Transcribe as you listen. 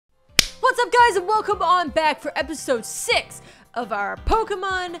up, guys, and welcome on back for episode 6 of our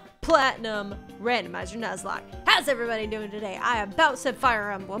Pokemon Platinum Randomizer Nuzlocke. How's everybody doing today? I about said Fire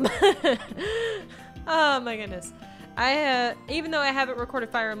Emblem. Oh my goodness. Even though I haven't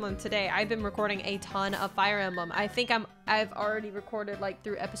recorded Fire Emblem today, I've been recording a ton of Fire Emblem. I think I've already recorded like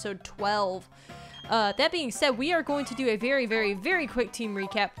through episode 12. That being said, we are going to do a very quick team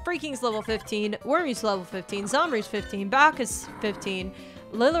recap. Freaking's level 15, Wormy's level 15, Zomory's 15, Baka's 15,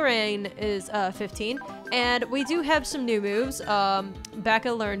 Lilirain is 15, and we do have some new moves. Baka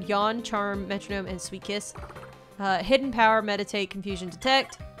learned Yawn, Charm, Metronome, and Sweet Kiss. Hidden Power, Meditate, Confusion,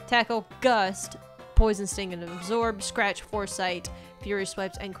 Detect, Tackle, Gust, Poison Sting and Absorb, Scratch, Foresight, Fury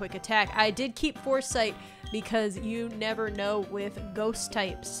Swipes, and Quick Attack. I did keep Foresight because you never know with ghost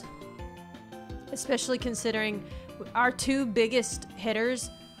types. Especially considering our two biggest hitters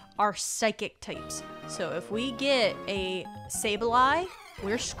are psychic types. So if we get a Sableye,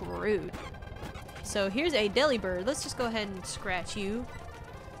 we're screwed. So here's a Delibird. Let's just go ahead and scratch you.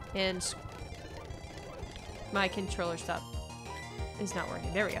 And my controller stop is not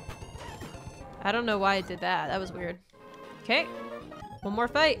working. There we go. I don't know why I did that. That was weird. Okay. One more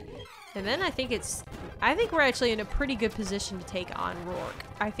fight. And then I think we're actually in a pretty good position to take on Rourke.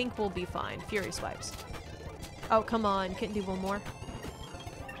 I think we'll be fine. Fury Swipes. Oh, come on. Couldn't do one more.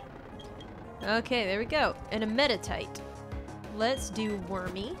 Okay, there we go. And a Meditate. Let's do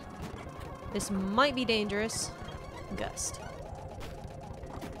Wormy. This might be dangerous. Gust.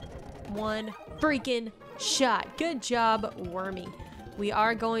 One freaking shot. Good job, Wormy. We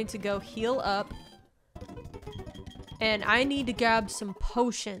are going to go heal up. And I need to grab some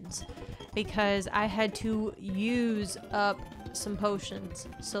potions because I had to use up some potions.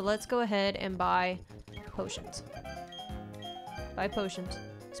 So let's go ahead and buy potions. Buy potions.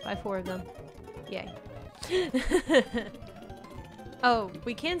 Let's buy 4 of them. Yay. Oh,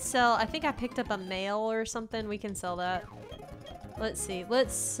 we can sell. I think I picked up a mail or something. We can sell that. Let's see.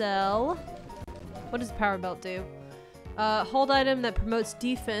 Let's sell. What does the Power Belt do? Hold item that promotes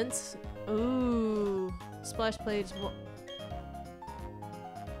defense. Ooh. Splash Blades.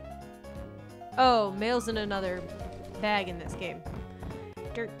 Oh, mail's in another bag in this game.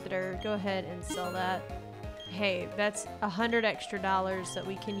 Go ahead and sell that. Hey, that's $100 extra that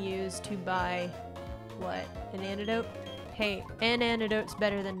we can use to buy what? An antidote? Hey, an antidote's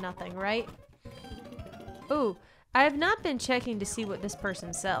better than nothing, right? Ooh, I have not been checking to see what this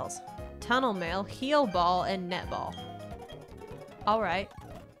person sells. Tunnel Mail, Heal Ball, and Net Ball. Alright.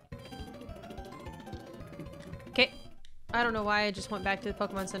 Okay. I don't know why I just went back to the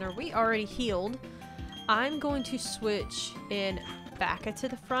Pokemon Center. We already healed. I'm going to switch in Baka to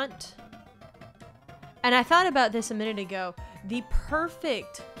the front. And I thought about this a minute ago. The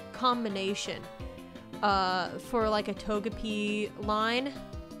perfect combination for like a Togepi line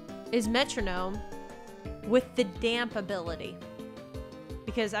is Metronome with the Damp ability.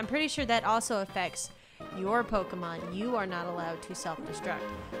 Because I'm pretty sure that also affects your Pokemon. You are not allowed to self-destruct.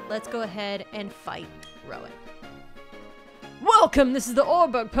 Let's go ahead and fight Rowan. Welcome! This is the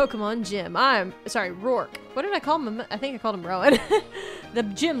Oreburgh Pokemon Gym. Rourke. What did I call him? I think I called him Rowan. The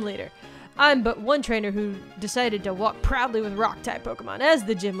gym leader. I'm but one trainer who decided to walk proudly with Rock-type Pokemon. As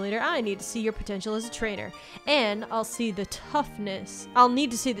the gym leader, I need to see your potential as a trainer. And I'll need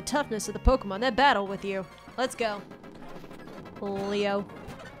to see the toughness of the Pokemon that battle with you. Let's go. Leo.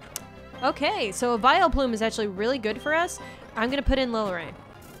 Okay, so a Vileplume is actually really good for us. I'm gonna put in Lilirain.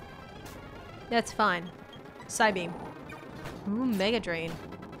 That's fine. Psybeam. Ooh, Mega Drain.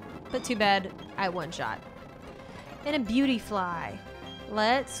 But too bad I one-shot. And a Beautifly.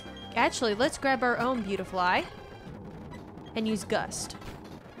 Let's grab our own Beautifly. And use Gust.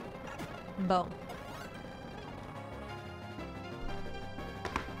 Boom.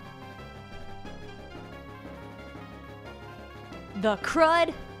 The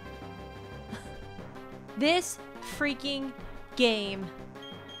crud. This freaking game.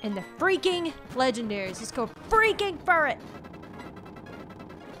 And the freaking legendaries. Let's go freaking for it.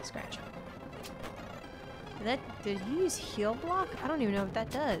 Scratch. Did he use Heal Block? I don't even know what that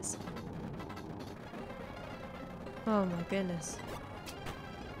does. Oh my goodness.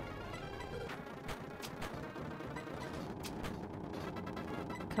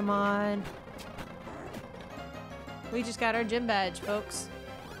 Come on. We just got our gym badge, folks.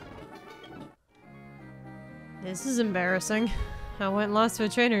 This is embarrassing. I went and lost to a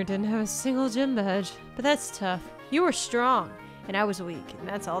trainer who didn't have a single gym badge. But that's tough. You were strong, and I was weak, and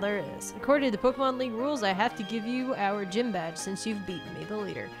that's all there is. According to the Pokemon League rules, I have to give you our gym badge since you've beaten me, the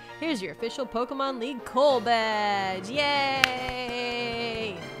leader. Here's your official Pokemon League Coal Badge!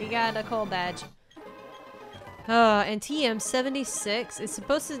 Yay! We got a Coal Badge. And TM76 is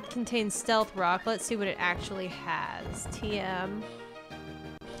supposed to contain stealth rock. Let's see what it actually has. TM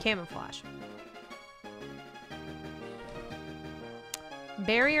camouflage.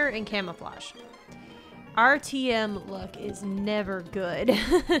 Barrier and camouflage. Our TM look is never good.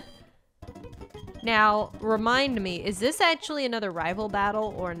 Now, remind me, is this actually another rival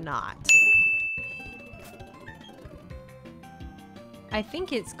battle or not? I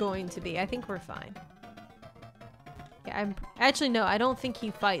think it's going to be. I think we're fine. Yeah, actually, no, I don't think he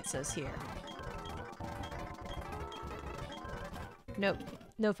fights us here. Nope,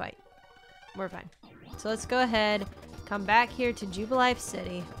 no fight. We're fine. So let's go ahead, come back here to Jubilife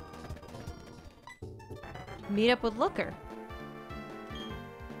City. Meet up with Looker.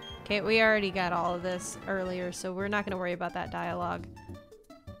 Okay, we already got all of this earlier, so we're not going to worry about that dialogue.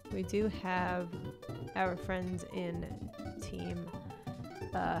 We do have our friends in Team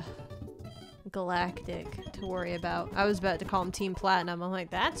Galactic to worry about. I was about to call him Team Platinum. I'm like,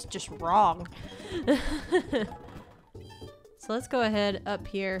 that's just wrong. So let's go ahead up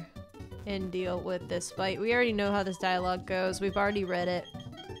here and deal with this fight. We already know how this dialogue goes. We've already read it.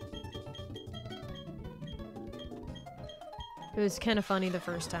 It was kind of funny the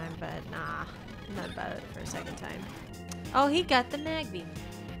first time, but nah, not about it for a second time. Oh, he got the Magby.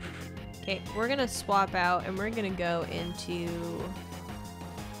 Okay, we're gonna swap out and we're gonna go into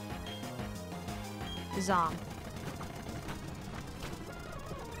Zom.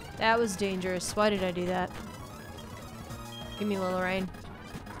 That was dangerous. Why did I do that? Give me Lilarain.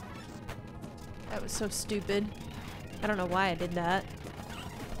 That was so stupid. I don't know why I did that.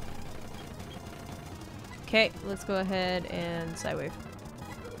 Okay, let's go ahead and Sidewave.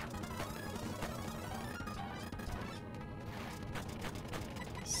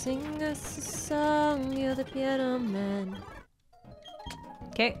 Sing us a song, you're the piano man.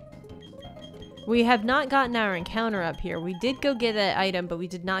 Okay. We have not gotten our encounter up here. We did go get that item, but we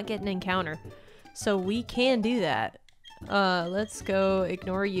did not get an encounter. So we can do that. Let's go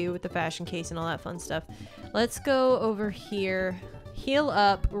ignore you with the fashion case and all that fun stuff. Let's go over here. Heal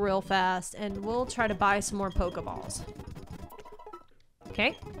up real fast, and we'll try to buy some more Pokeballs.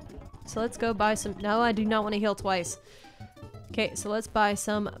 Okay, so let's go buy some. No, I do not want to heal twice. Okay, so let's buy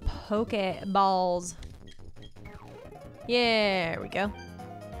some Pokeballs. Yeah, there we go.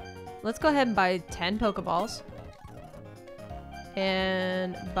 Let's go ahead and buy 10 Pokeballs.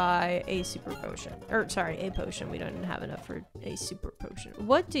 And buy a super potion. Or, sorry, a potion. We don't have enough for a super potion.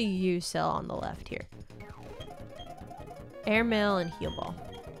 What do you sell on the left here? Airmail and heal ball.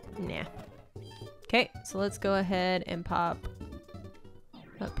 Nah. Okay, so let's go ahead and pop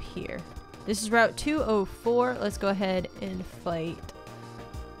up here. This is Route 204. Let's go ahead and fight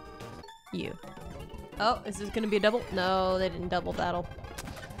you. Oh, is this gonna be a double? No, they didn't double battle.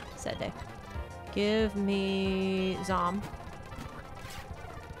 Sad day. Give me Zom.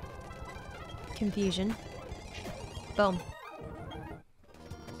 Confusion. Boom.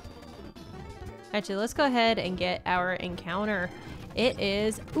 Actually, let's go ahead and get our encounter. It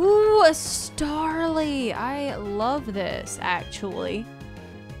is, ooh, a Starly. I love this, actually.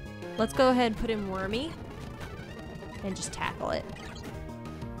 Let's go ahead and put in Wormy and just tackle it.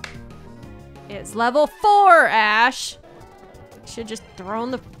 It's level 4, Ash. Should just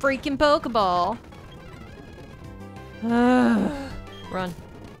thrown the freaking Pokeball. Run.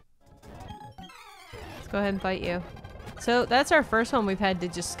 Let's go ahead and fight you. So that's our first one we've had to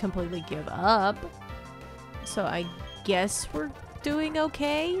just completely give up. So I guess we're doing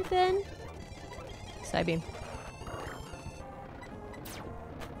okay then? Psybeam.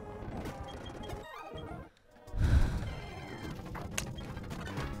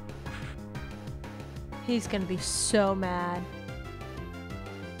 He's gonna be so mad.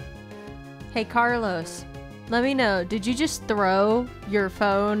 Hey Carlos, let me know, did you just throw your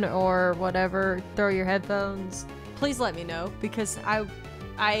phone or whatever, throw your headphones? Please let me know, because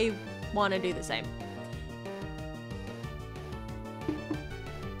I want to do the same.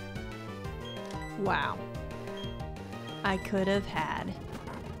 Wow. I could have had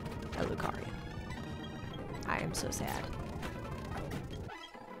a Lucario. I am so sad.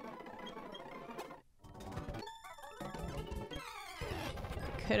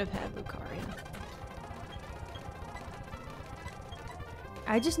 Could have had Lucario.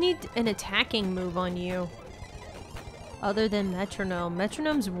 I just need an attacking move on you. Other than Metronome.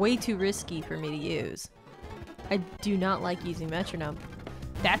 Metronome's way too risky for me to use. I do not like using Metronome.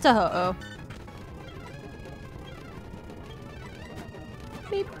 That's a ho-oh.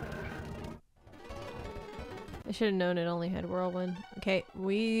 Beep. I should have known it only had Whirlwind. Okay,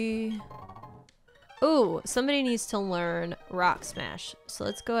 ooh, somebody needs to learn Rock Smash. So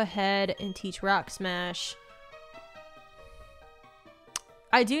let's go ahead and teach Rock Smash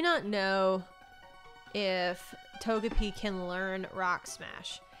I do not know if Togepi can learn Rock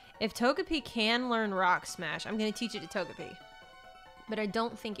Smash. If Togepi can learn Rock Smash, I'm going to teach it to Togepi. But I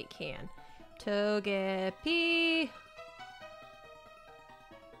don't think it can. Togepi.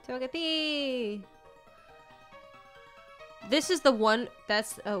 Togepi. This is the one.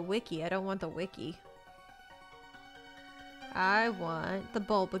 That's a wiki. I don't want the wiki. I want the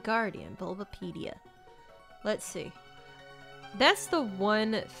Bulbaguardian. Bulbapedia. Let's see. That's the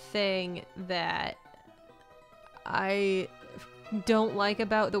one thing that I don't like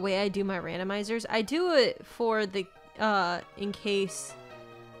about the way I do my randomizers. I do it for the, in case,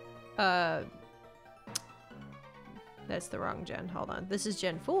 that's the wrong gen. Hold on. This is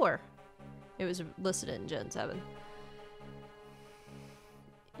Gen 4. It was listed in Gen 7.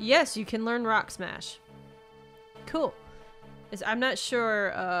 Yes, you can learn Rock Smash. Cool. I'm not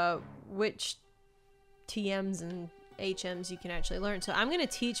sure, which TMs and HMs you can actually learn. So I'm going to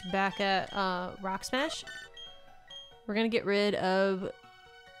teach back at Rock Smash. We're going to get rid of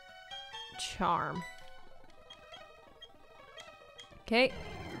Charm. Okay.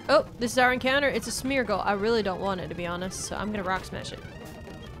 Oh, this is our encounter. It's a Smeargle. I really don't want it, to be honest. So I'm going to Rock Smash it.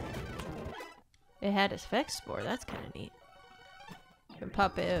 It had Effect Spore. That's kind of neat. I'm going to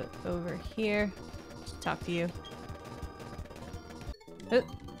pop it over here. Just talk to you. Oh,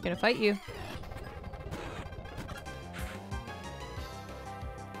 going to fight you.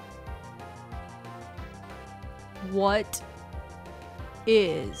 What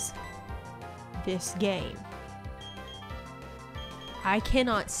is this game? I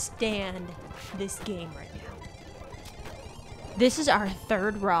cannot stand this game right now. This is our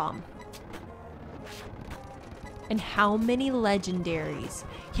third ROM. And how many legendaries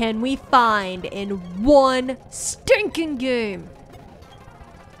can we find in one stinking game?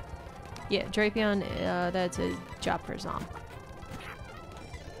 Yeah, Drapion, that's a job for Zom.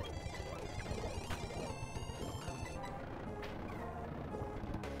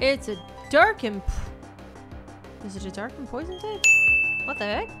 It's a dark and... Is it a dark and poison type? What the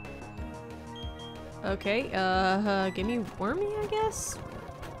heck? Okay, give me Wormy, I guess?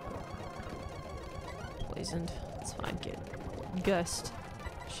 Poisoned. It's fine, get Gust.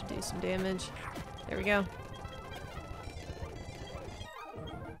 Should do some damage. There we go.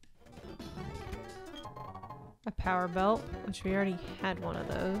 A Power Belt, which we already had one of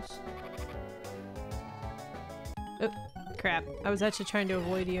those. Oh, crap. I was actually trying to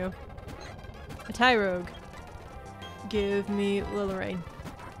avoid you. A Tyrogue. Give me Lilirain.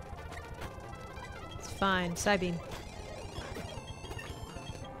 It's fine. Psybeam.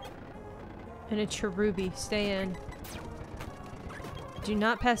 And a Cherubi. Stay in. Do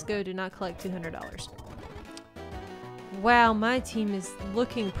not pass go. Do not collect $200. Wow, my team is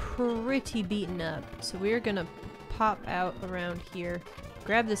looking pretty beaten up. So we're gonna pop out around here.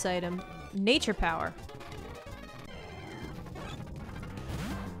 Grab this item. Nature Power.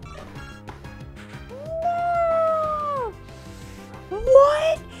 No!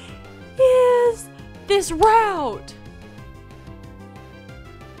 What is this route?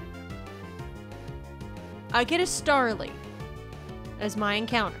 I get a Starly as my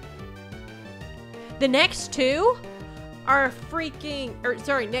encounter. The next two are freaking,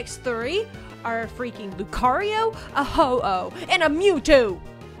 next three are a freaking Lucario, a Ho-Oh, and a Mewtwo.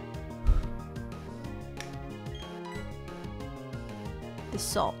 The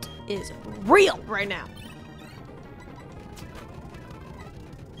salt is real right now.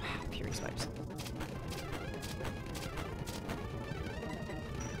 Wow, Fury Swipes.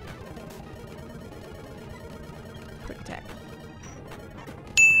 Quick attack.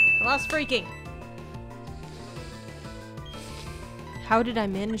 I lost freaking. How did I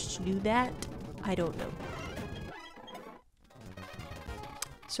manage to do that? I don't know.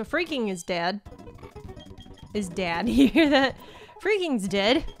 So Freaking is dead. Is dad. You hear that? Freaking's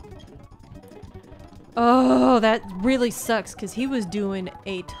dead. Oh, that really sucks because he was doing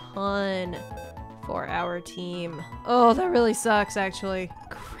a ton for our team. Oh, that really sucks actually.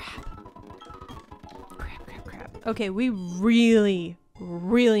 Crap. Crap. Okay, we really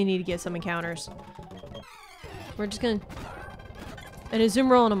need to get some encounters. We're just gonna... And a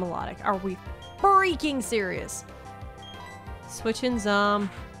Zoom and a Melodic. Are we freaking serious? Switch in Zom.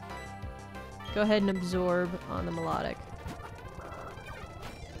 Go ahead and absorb on the Melodic.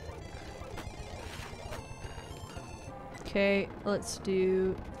 Okay, let's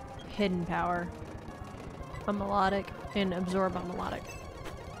do Hidden Power on Melodic and absorb on Melodic.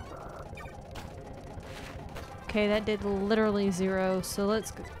 Okay, that did literally 0, so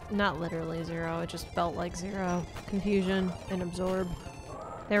let's... Not literally 0, it just felt like 0. Confusion and absorb.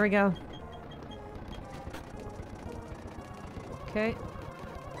 There we go. Okay.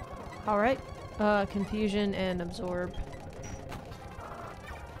 Alright. Confusion and absorb.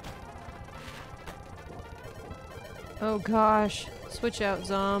 Oh gosh. Switch out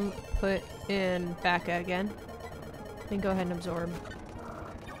Zom, put in Bacca again. And go ahead and absorb.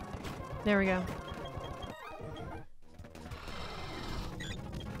 There we go.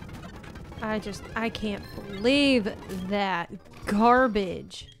 I can't believe that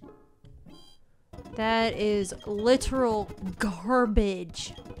garbage. That is literal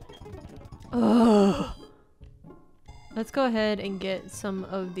garbage. Ugh. Let's go ahead and get some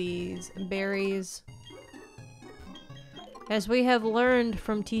of these berries. As we have learned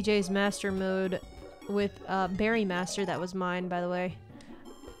from TJ's master mode with Berry Master, that was mine, by the way.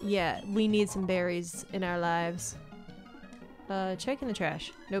 Yeah, we need some berries in our lives. Check in the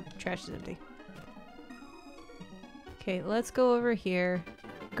trash. Nope, trash is empty. Okay, let's go over here.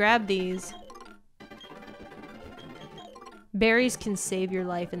 Grab these. Berries can save your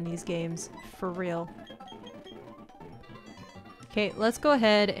life in these games. For real. Okay, let's go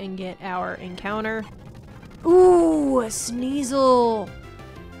ahead and get our encounter. Ooh, a Sneasel!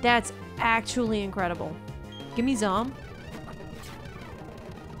 That's actually incredible. Give me Zom.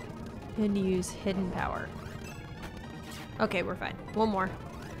 And use Hidden Power. Okay, we're fine. One more.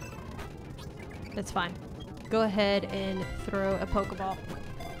 That's fine. Go ahead and throw a Pokeball.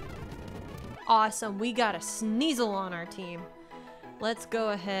 Awesome, we got a Sneasel on our team. Let's go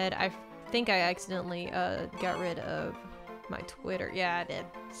ahead. I think I accidentally got rid of my Twitter. Yeah, I did.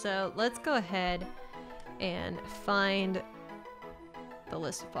 So let's go ahead and find the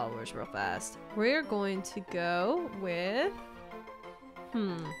list of followers real fast. We're going to go with...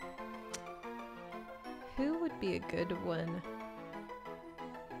 Who would be a good one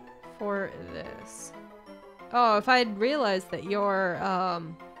for this? Oh, if I'd realized that your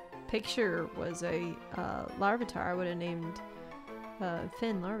picture was a Larvitar, I would have named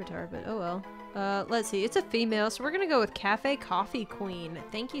Finn Larvitar, but oh well. Let's see, it's a female, so we're gonna go with Cafe Coffee Queen.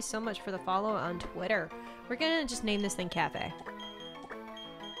 Thank you so much for the follow on Twitter. We're gonna just name this thing Cafe.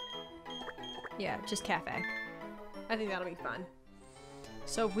 Yeah, just Cafe. I think that'll be fun.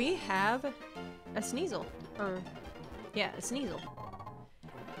 So we have a Sneasel. Or, yeah, a Sneasel.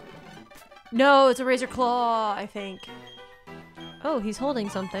 No, it's a Razor Claw, I think. Oh, he's holding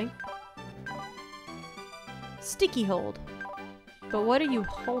something. Sticky hold. But what are you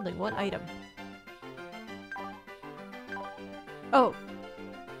holding? What item? Oh.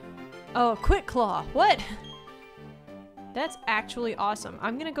 Oh, Quick Claw. What? That's actually awesome.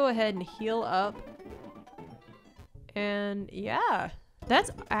 I'm gonna go ahead and heal up. And yeah,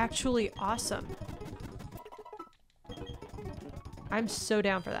 that's actually awesome. I'm so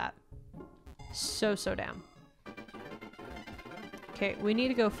down for that. So down. Okay, we need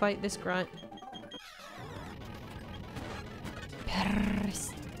to go fight this grunt.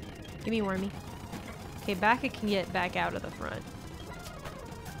 Give me Wormy. Okay, Bacca can get back out of the front.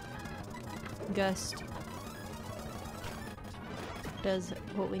 Gust does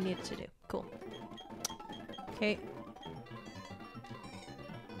what we need it to do. Cool. Okay.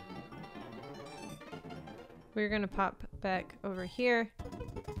 We're gonna pop back over here.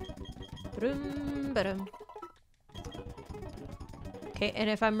 Okay,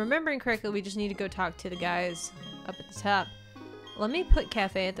 and if I'm remembering correctly, we just need to go talk to the guys up at the top. Let me put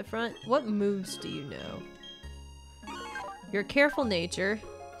Cafe at the front. What moves do you know? Your Careful Nature,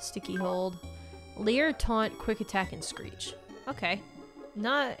 Sticky Hold, Leer, Taunt, Quick Attack, and Screech. Okay.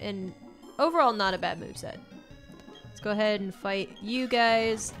 Overall, not a bad moveset. Let's go ahead and fight you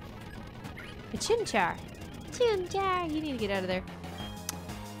guys. A Chimchar. Chimchar, you need to get out of there.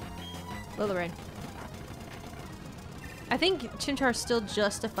 Lilirain. I think Chimchar's still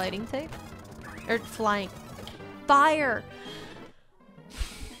just a fighting type. Or flying. Fire!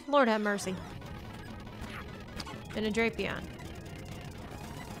 Lord have mercy. And a Drapion.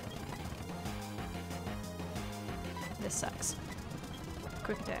 This sucks.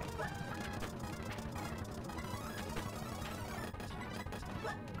 Quick attack.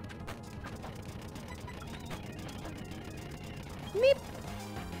 Meep!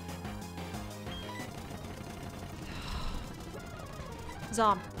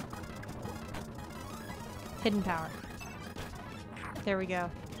 Zom. Hidden Power. There we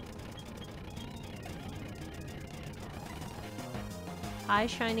go. Hi,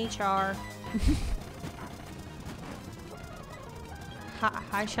 Shiny Char.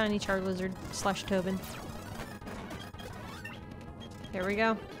 Hi, Shiny Charizard / Tobin. There we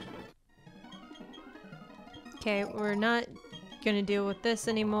go. Okay, we're not gonna deal with this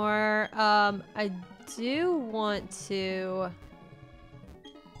anymore. I do want to...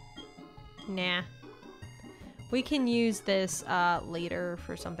 Nah. We can use this later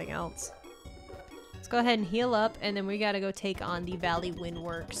for something else. Let's go ahead and heal up, and then we gotta go take on the Valley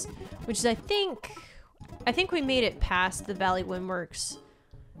Windworks, which is I think we made it past the Valley Windworks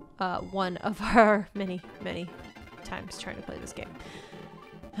one of our many times trying to play this game.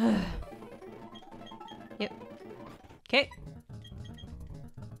 Yep. Okay.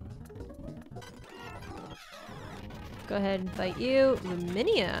 Go ahead and fight you.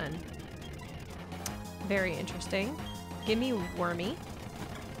 Luminion. Very interesting. Give me Wormy.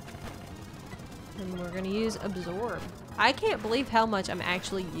 And we're gonna use Absorb. I can't believe how much I'm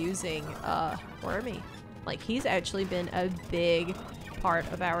actually using Wormy. Like, he's actually been a big part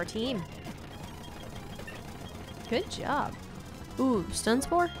of our team. Good job. Ooh, Stun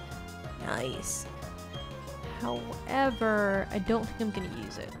Spore? Nice. However, I don't think I'm gonna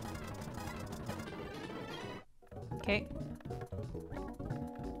use it. Okay.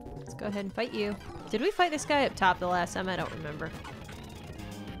 Let's go ahead and fight you. Did we fight this guy up top the last time? I don't remember.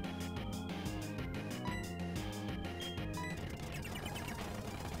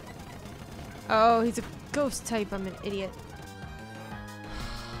 Oh, he's a ghost type. I'm an idiot.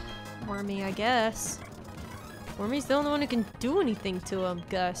 Wormy, I guess. Wormy's the only one who can do anything to him.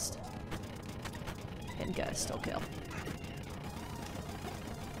 Gust. And Gust will kill.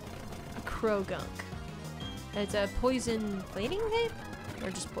 A Krogunk. It's a poison fighting hit? Or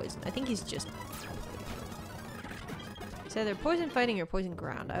just poison? I think he's just... It's either poison fighting or poison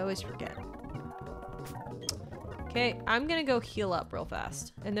ground. I always forget. Okay, I'm gonna go heal up real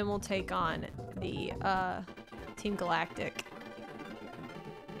fast. And then we'll take on the Team Galactic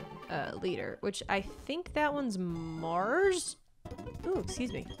leader. Which I think that one's Mars? Ooh,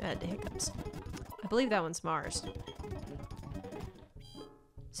 excuse me. I had the hiccups. I believe that one's Mars.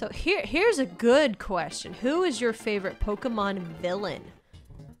 So here's a good question. Who is your favorite Pokemon villain?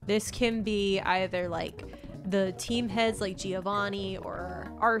 This can be either like the team heads like Giovanni or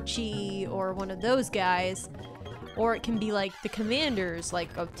Archie or one of those guys, or it can be like the commanders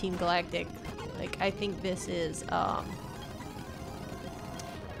like of Team Galactic. Like I think this is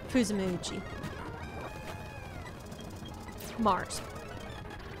Fuzamuchi. Mars.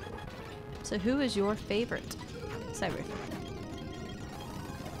 So who is your favorite? Cyber.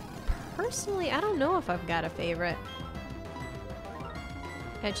 Personally, I don't know if I've got a favorite.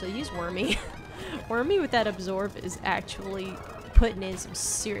 Actually, use Wormy. Wormy with that Absorb is actually putting in some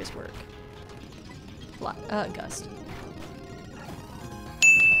serious work. Gust.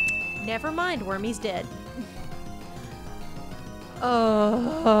 Never mind, Wormy's dead. Who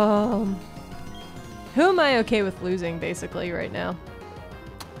am I okay with losing, basically, right now?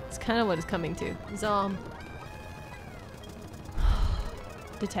 It's kind of what it's coming to. Zom.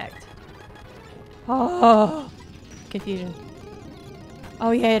 Detect. Oh, confusion. Oh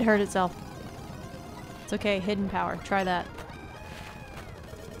yeah, it hurt itself. It's okay, hidden power. Try that.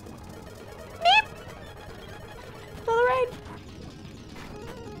 Meep! All right.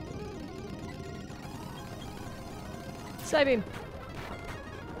 Psybeam.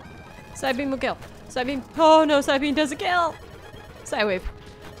 Psybeam will kill. Psybeam. Oh no, Psybeam doesn't kill. Psywave.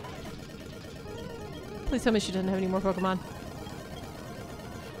 Please tell me she doesn't have any more Pokemon.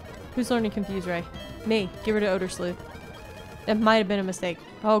 Who's learning Confuse Ray? Me. Give her to Odor Sleuth. That might have been a mistake.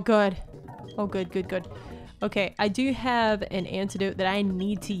 Oh, good. Oh, good, good, good. Okay, I do have an antidote that I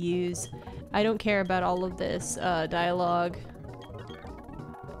need to use. I don't care about all of this dialogue.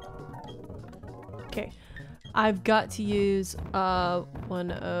 Okay. I've got to use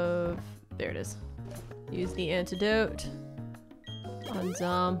one of... There it is. Use the antidote on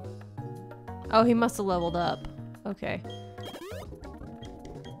Zom. Oh, he must have leveled up. Okay.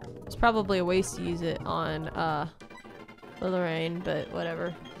 It's probably a waste to use it on Lilaraine, but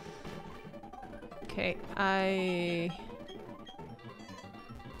whatever. Okay,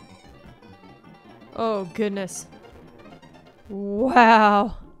 oh goodness.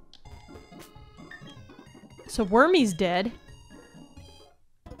 Wow. So Wormy's dead.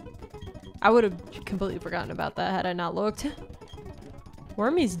 I would have completely forgotten about that had I not looked.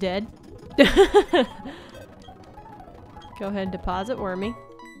 Wormy's dead. Go ahead and deposit Wormy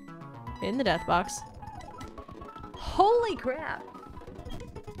in the death box. Holy crap!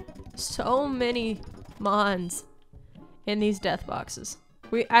 So many mons in these death boxes.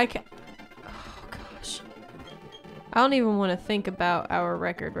 Oh gosh. I don't even want to think about our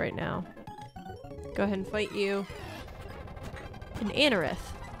record right now. Go ahead and fight you. An Anorith.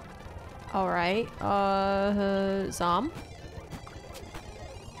 Alright. Zom.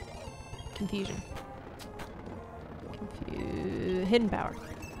 Confusion. Hidden power.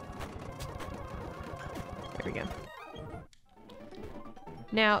 There we go.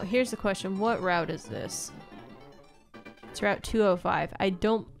 Now, here's the question. What route is this? It's Route 205.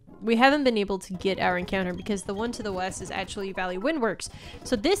 We haven't been able to get our encounter because the one to the west is actually Valley Windworks.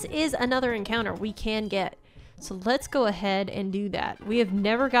 So this is another encounter we can get. So let's go ahead and do that. We have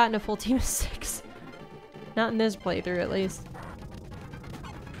never gotten a full team of 6. Not in this playthrough, at least.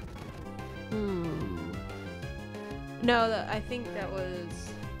 No, I think that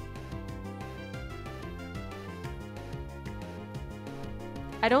was...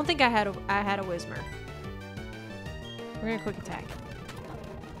 I don't think I had a Whismer. We're gonna quick attack.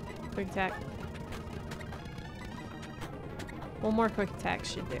 Quick attack. One more quick attack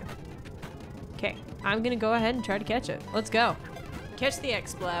should do. Okay, I'm gonna go ahead and try to catch it. Let's go. Catch the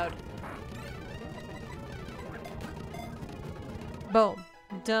Explode. Boom.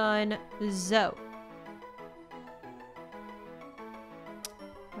 Done. Zo.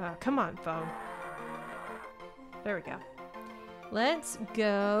 Come on, phone. There we go. Let's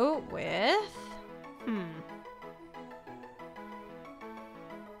go with...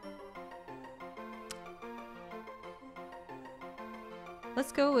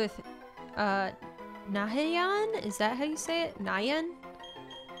 Let's go with, Nahayan? Is that how you say it? Nayan?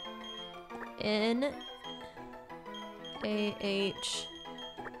 N-A-H...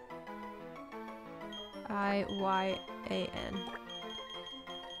 I-Y-A-N.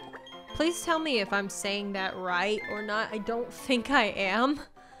 Please tell me if I'm saying that right or not. I don't think I am.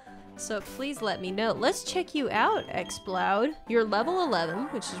 So please let me know. Let's check you out, Explode. You're level 11,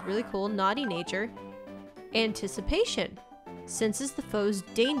 which is really cool. Naughty Nature. Anticipation. Senses the foe's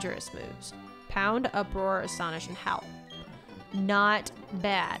dangerous moves. Pound, Uproar, Astonish, and Howl. Not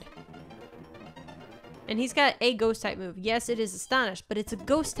bad. And he's got a ghost type move. Yes, it is Astonish, but it's a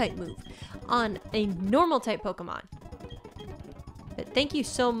ghost type move on a normal type Pokemon. But thank you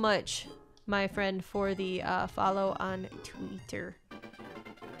so much, my friend, for the follow on Twitter.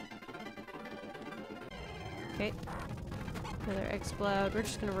 Okay. Another Explode. We're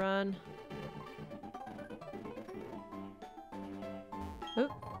just gonna run.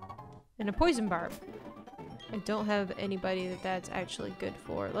 Oop. And a Poison Barb. I don't have anybody that's actually good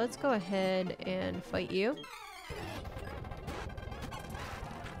for. Let's go ahead and fight you.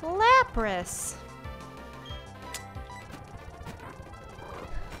 Lapras!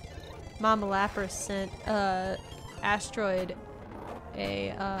 Mama Lapras sent Asteroid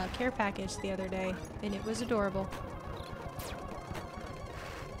a care package the other day, and it was adorable.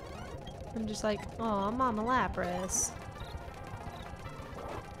 I'm just like, aw, Mama Lapras.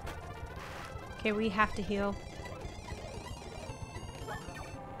 Okay, we have to heal.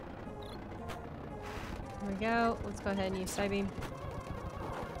 There we go. Let's go ahead and use Psybeam.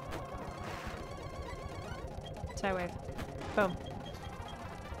 Psywave. Boom.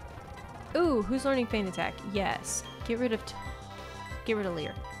 Ooh, who's learning Feint Attack? Yes. Get rid of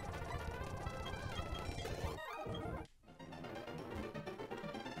Leer.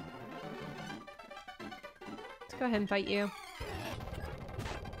 Let's go ahead and fight you.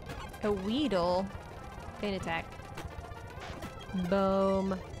 A Weedle. Feint Attack.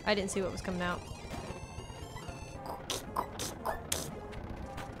 Boom. I didn't see what was coming out.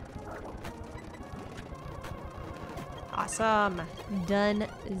 Awesome. Done.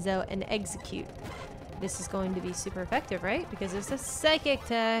 So, and execute. This is going to be super effective, right? Because it's a psychic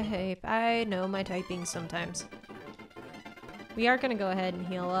type. I know my typing sometimes. We are going to go ahead and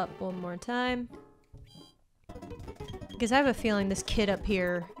heal up one more time. Because I have a feeling this kid up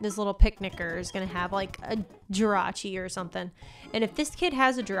here, this little picnicker, is going to have like a Jirachi or something. And if this kid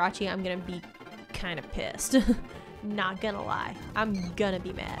has a Jirachi, I'm going to be kind of pissed. Not going to lie. I'm going to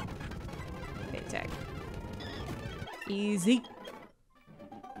be mad. Okay, attack. Easy.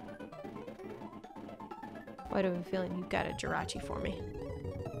 Why do I have a feeling you've got a Jirachi for me?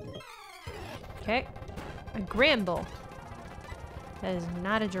 Okay. A Gramble. That is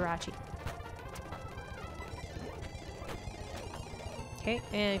not a Jirachi. Okay,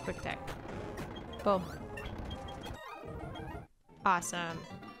 and quick attack. Boom. Awesome.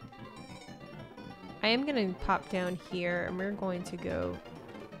 I am gonna pop down here and we're going to go...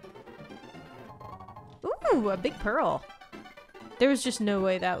 Ooh, a big pearl. There was just no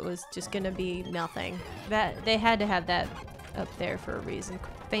way that was just gonna be nothing. That they had to have that up there for a reason.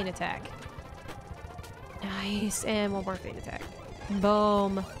 Feint Attack. Nice, and one more Feint Attack.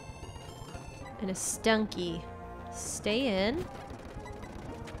 Boom. And a Stunky. Stay in.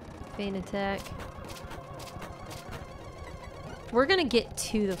 Feint Attack. We're gonna get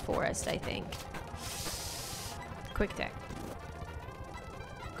to the forest, I think. Quick attack.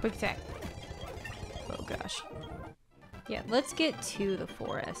 Quick attack. Oh gosh. Yeah, let's get to the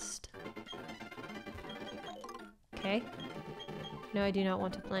forest. Okay. No, I do not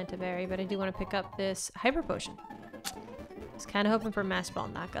want to plant a berry, but I do want to pick up this Hyper Potion. was kind of hoping for Master Ball,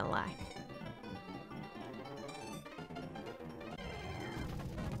 not gonna lie.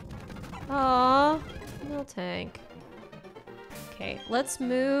 Aww, little tank. Okay, let's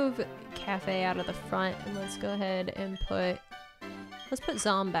move Cafe out of the front and let's go ahead and let's put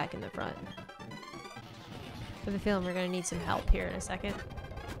Zom back in the front. I have a feeling we're gonna need some help here in a second.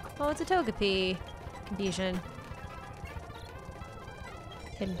 Oh, it's a Togepi. Confusion.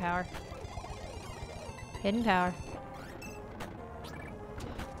 Hidden power. Hidden power.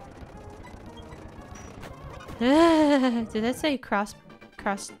 Did that say cross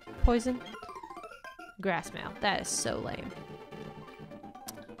poison? Grass mail. That is so lame.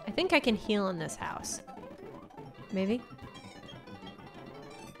 I think I can heal in this house. Maybe?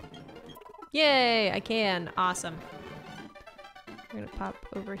 Yay, I can. Awesome. We're gonna pop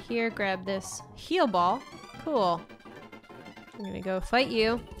over here, grab this heal ball. Cool. I'm gonna go fight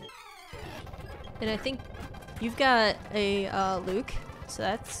you. And I think you've got a Luke, so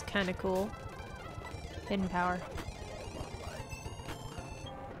that's kind of cool. Hidden power.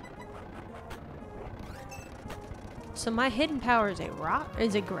 So my hidden power is a rock,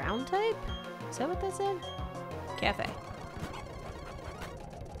 is a ground type? Is that what that said? Cafe.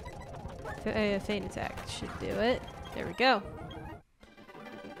 Feint attack should do it. There we go.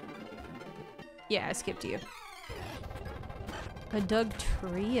 Yeah, I skipped you. A Doug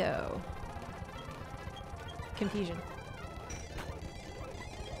Trio. Confusion.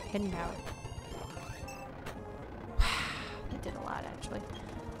 Hidden power. Wow, that did a lot actually.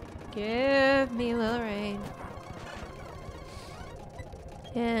 Give me Lil Rain.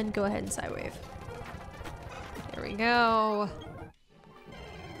 And go ahead and side wave. There we go.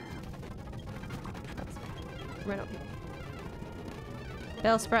 Right over.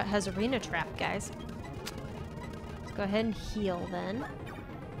 Bellsprout has Arena Trap, guys. Let's go ahead and heal then.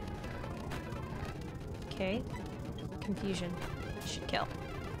 Okay. Confusion. Should kill.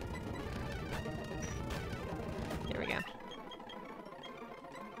 There we go.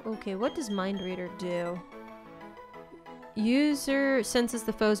 Okay, what does Mind Reader do? User senses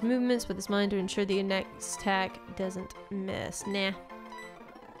the foe's movements with his mind to ensure the next attack doesn't miss. Nah.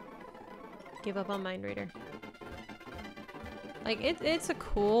 Give up on Mind Reader. Like, it's a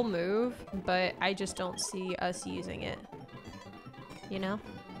cool move, but I just don't see us using it. You know?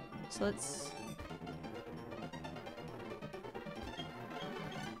 So let's...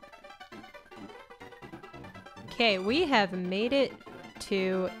 Okay, we have made it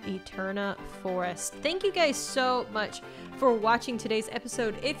to Eterna Forest. Thank you guys so much for watching today's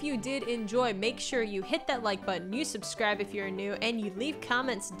episode. If you did enjoy, make sure you hit that like button, you subscribe if you're new, and you leave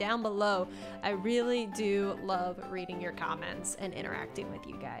comments down below. I really do love reading your comments and interacting with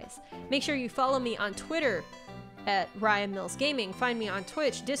you guys. Make sure you follow me on Twitter at Ryan Mills Gaming. Find me on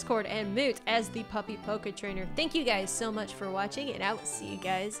Twitch, Discord, and Moot as the Puppy Poke Trainer. Thank you guys so much for watching, and I will see you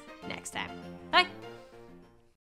guys next time. Bye!